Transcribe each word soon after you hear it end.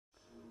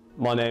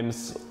My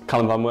name's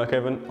Callum Van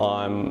Workhoven.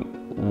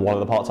 I'm one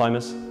of the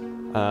part-timers.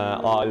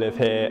 I live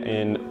here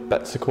in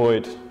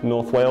Betws-y-Coed,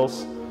 North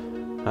Wales.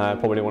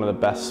 Probably one of the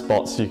best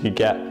spots you could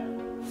get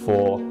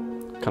for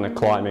kind of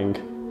climbing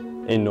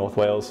in North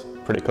Wales,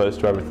 pretty close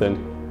to everything.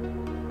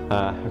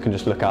 I can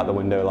just look out the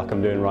window like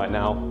I'm doing right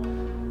now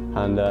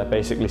and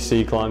basically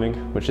see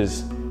climbing, which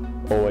is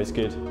always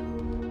good.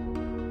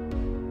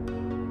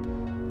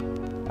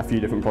 A few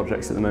different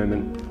projects at the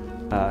moment,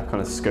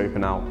 kind of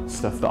scoping out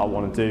stuff that I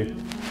want to do.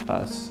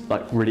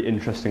 Like really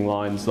interesting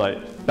lines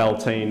like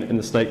Beltane in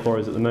the Slate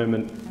Quarries at the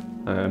moment.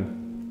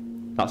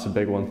 That's a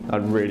big one.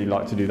 I'd really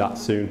like to do that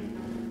soon.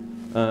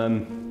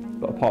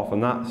 But apart from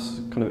that, it's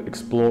kind of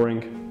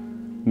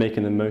exploring,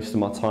 making the most of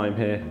my time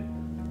here,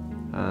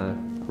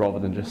 rather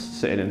than just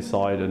sitting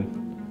inside and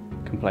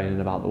complaining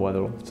about the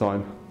weather all the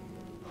time.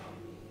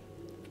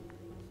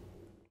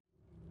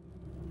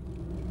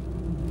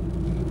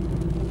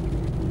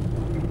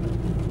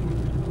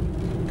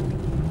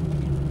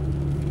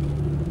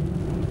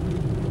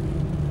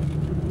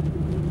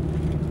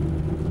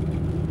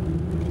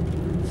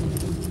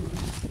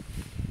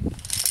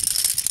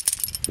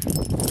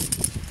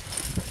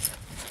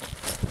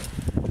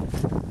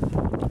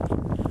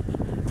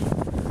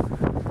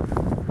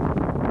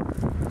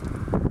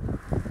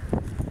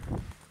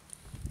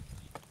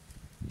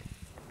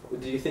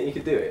 Do you think you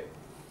could do it?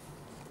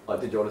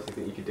 Like, did you honestly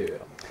think you could do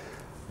it?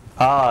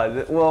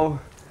 Well,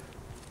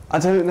 I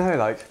don't know,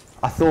 like,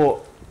 I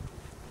thought,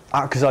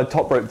 because I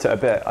top roped it a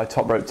bit, I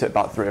top roped it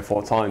about 3 or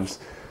 4 times.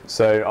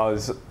 So I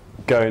was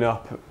going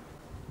up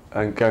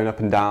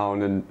and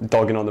down and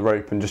dogging on the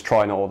rope and just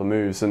trying out all the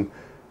moves. And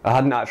I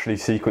hadn't actually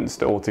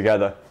sequenced it all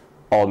together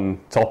on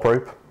top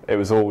rope. It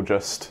was all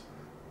just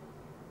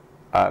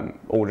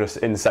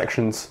in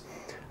sections.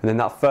 And then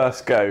that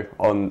first go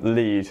on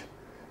lead,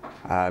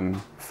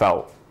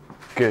 felt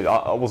good.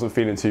 I wasn't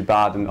feeling too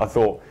bad, and I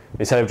thought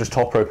instead of just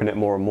top roping it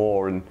more and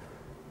more and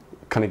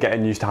kind of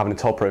getting used to having a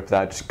top rope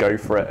there, just go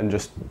for it and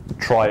just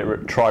try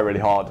really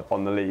hard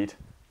on the lead.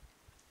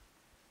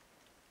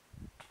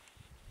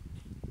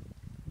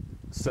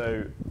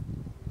 So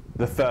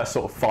the first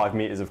sort of 5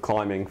 meters of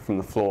climbing from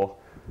the floor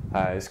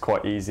is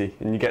quite easy,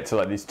 and you get to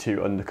like these 2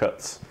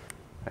 undercuts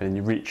and then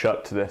you reach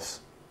up to this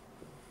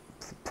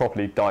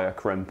properly dire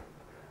crimp,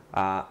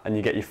 and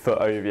you get your foot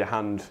over your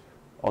hand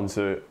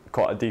onto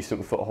quite a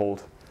decent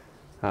foothold,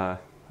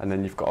 and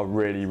then you've got to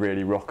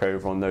really rock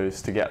over on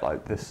those to get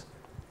like this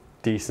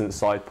decent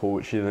side pull,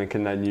 which you then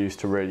can use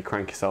to really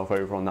crank yourself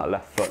over on that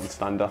left foot and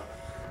stand up.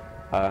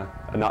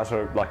 And that's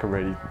like a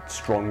really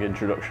strong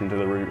introduction to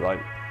the route. Like.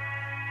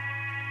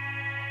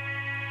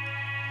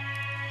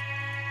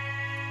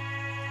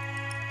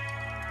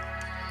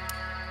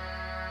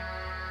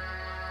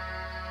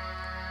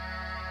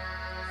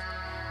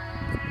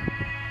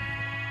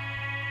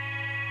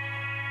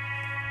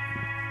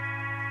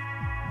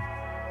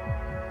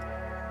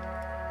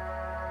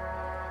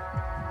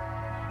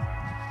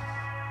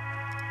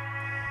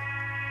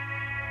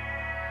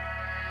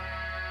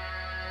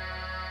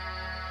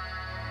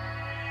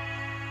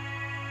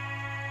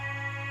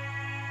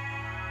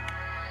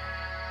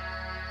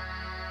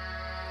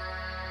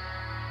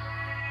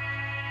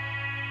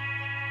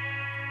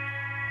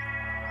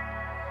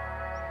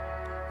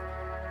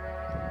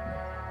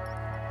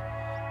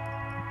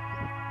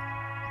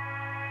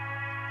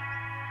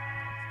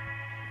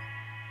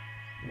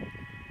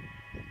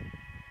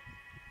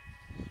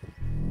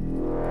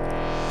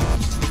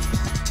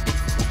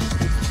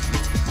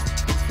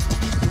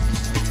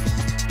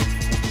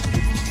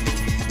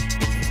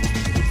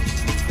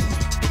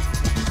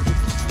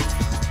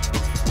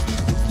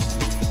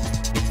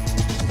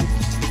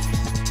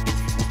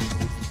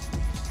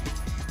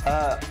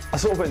 I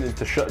sort of went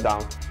into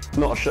shutdown.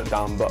 Not a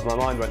shutdown, but my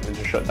mind went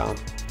into shutdown.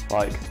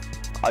 Like,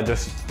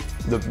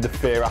 the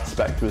fear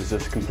aspect was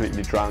just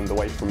completely drowned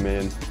away from me,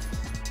 and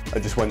I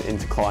just went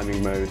into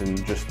climbing mode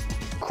and just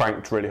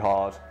cranked really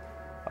hard,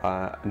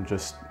 and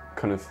just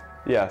kind of,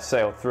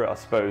 sailed through it, I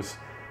suppose.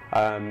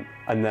 And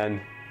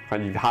then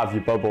when you have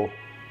your bubble,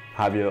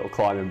 have your little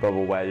climbing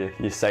bubble where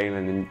you're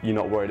sailing and you're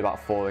not worried about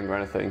falling or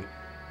anything.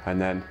 And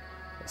then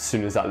as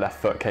soon as that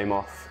left foot came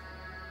off,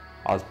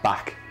 I was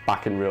back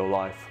in real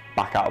life,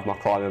 back out of my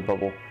climbing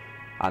bubble,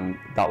 and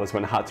that was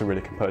when I had to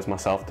really compose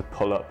myself to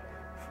pull up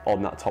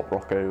on that top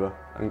rock over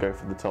and go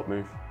for the top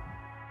move.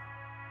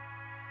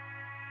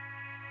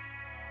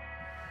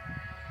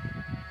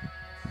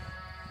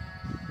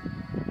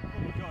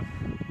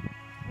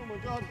 Oh my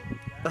god!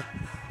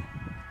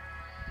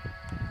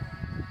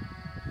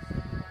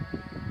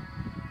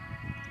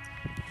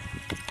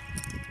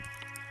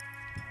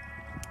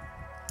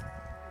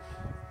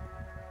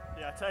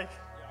 Yeah, take.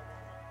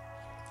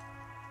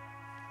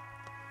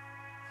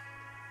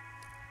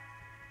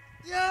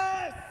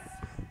 Yes!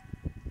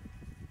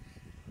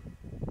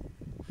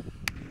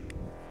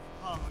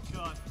 Oh my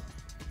god.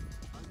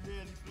 I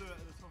really blew it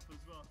at the top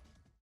as well.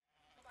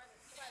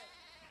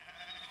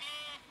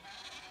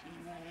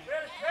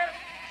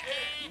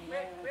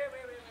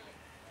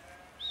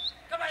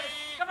 Come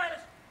on!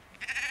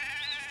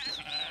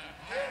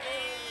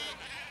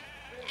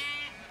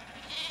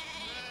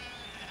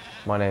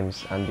 My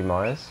name's Andy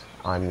Myers.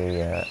 I'm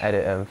the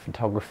editor and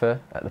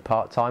photographer at the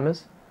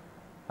Part-Timers.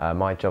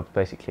 My job is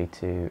basically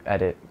to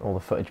edit all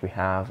the footage we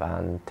have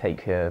and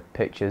take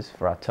pictures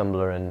for our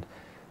Tumblr and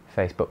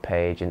Facebook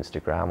page,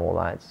 Instagram, all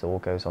that. It all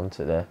goes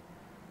onto the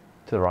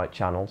right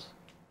channels.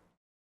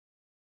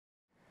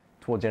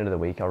 Towards the end of the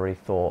week, I really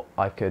thought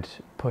I could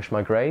push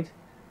my grade,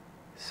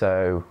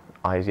 so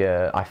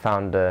I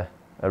found a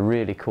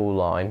really cool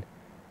line,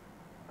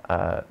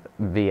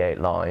 V8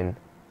 line,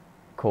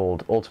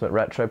 called Ultimate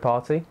Retro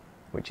Party,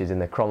 which is in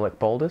the Cromlech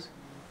Boulders,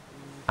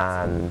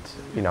 and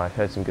I've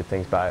heard some good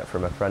things about it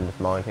from a friend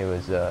of mine who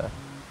was at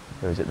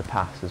the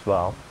pass as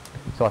well.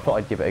 So I thought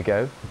I'd give it a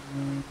go,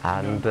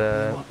 and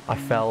I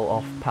fell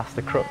off past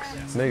the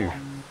crux move.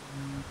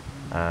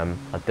 I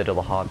did all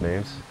the hard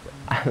moves,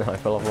 and I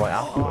fell off right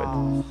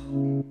afterwards.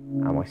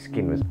 And my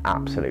skin was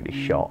absolutely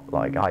shot.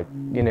 Like I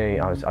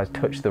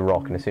touched the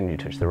rock, and as soon as you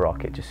touch the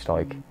rock, it just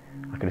like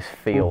I could just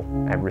feel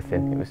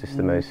everything. It was just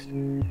the most.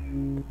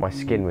 My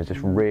skin was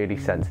just really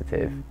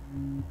sensitive,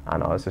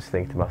 and I was just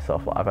thinking to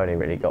myself, like, I've only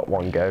really got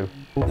one go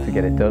to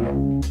get it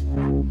done.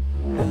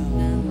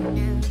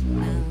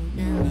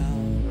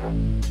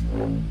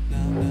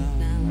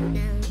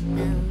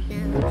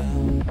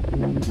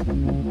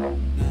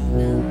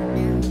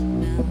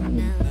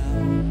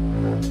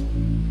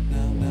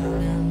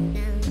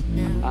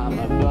 I'm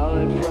a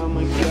bullet from a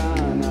gun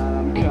and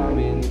I'm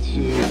coming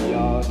to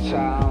your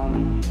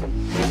town.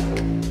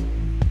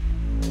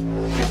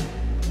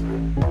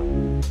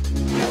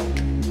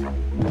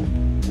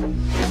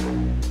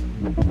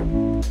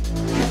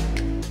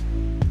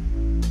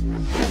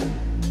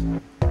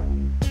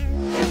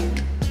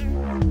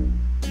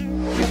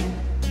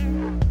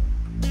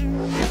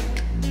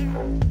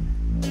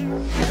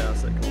 Yeah,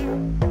 that's it,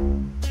 come on.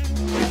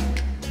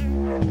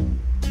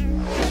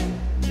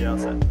 Yeah,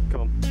 that's it,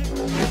 come on.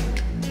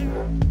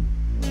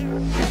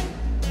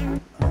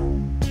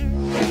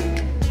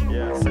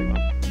 Yeah, sick man.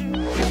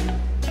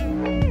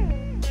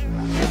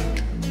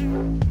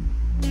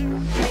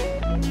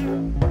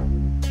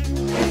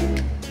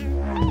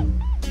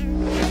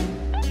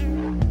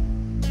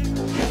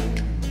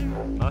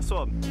 Nice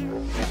one.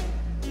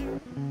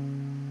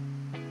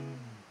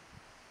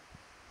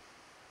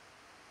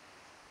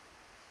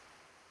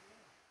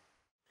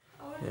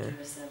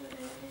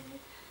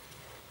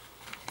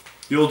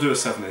 You'll do a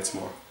 7A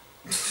tomorrow.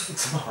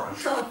 Tomorrow.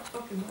 Oh,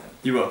 fucking no.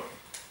 You will.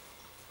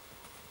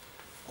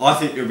 I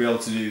think you'll be able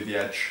to do the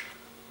edge.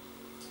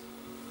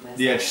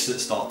 The edge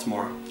start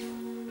tomorrow.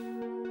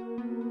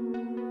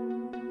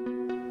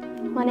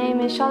 My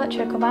name is Charlotte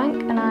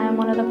Tricklebank and I am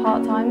one of the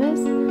part-timers.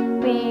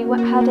 We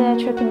had a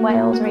trip in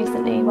Wales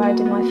recently where I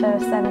did my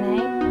first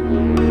 7A.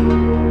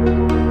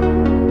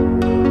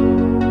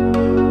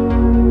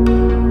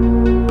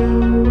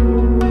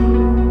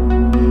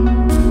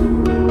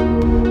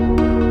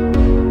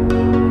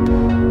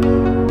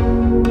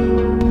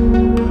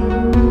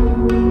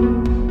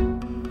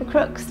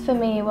 For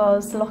me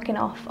was locking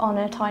off on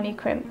a tiny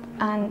crimp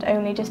and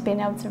only just being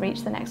able to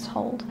reach the next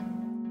hold.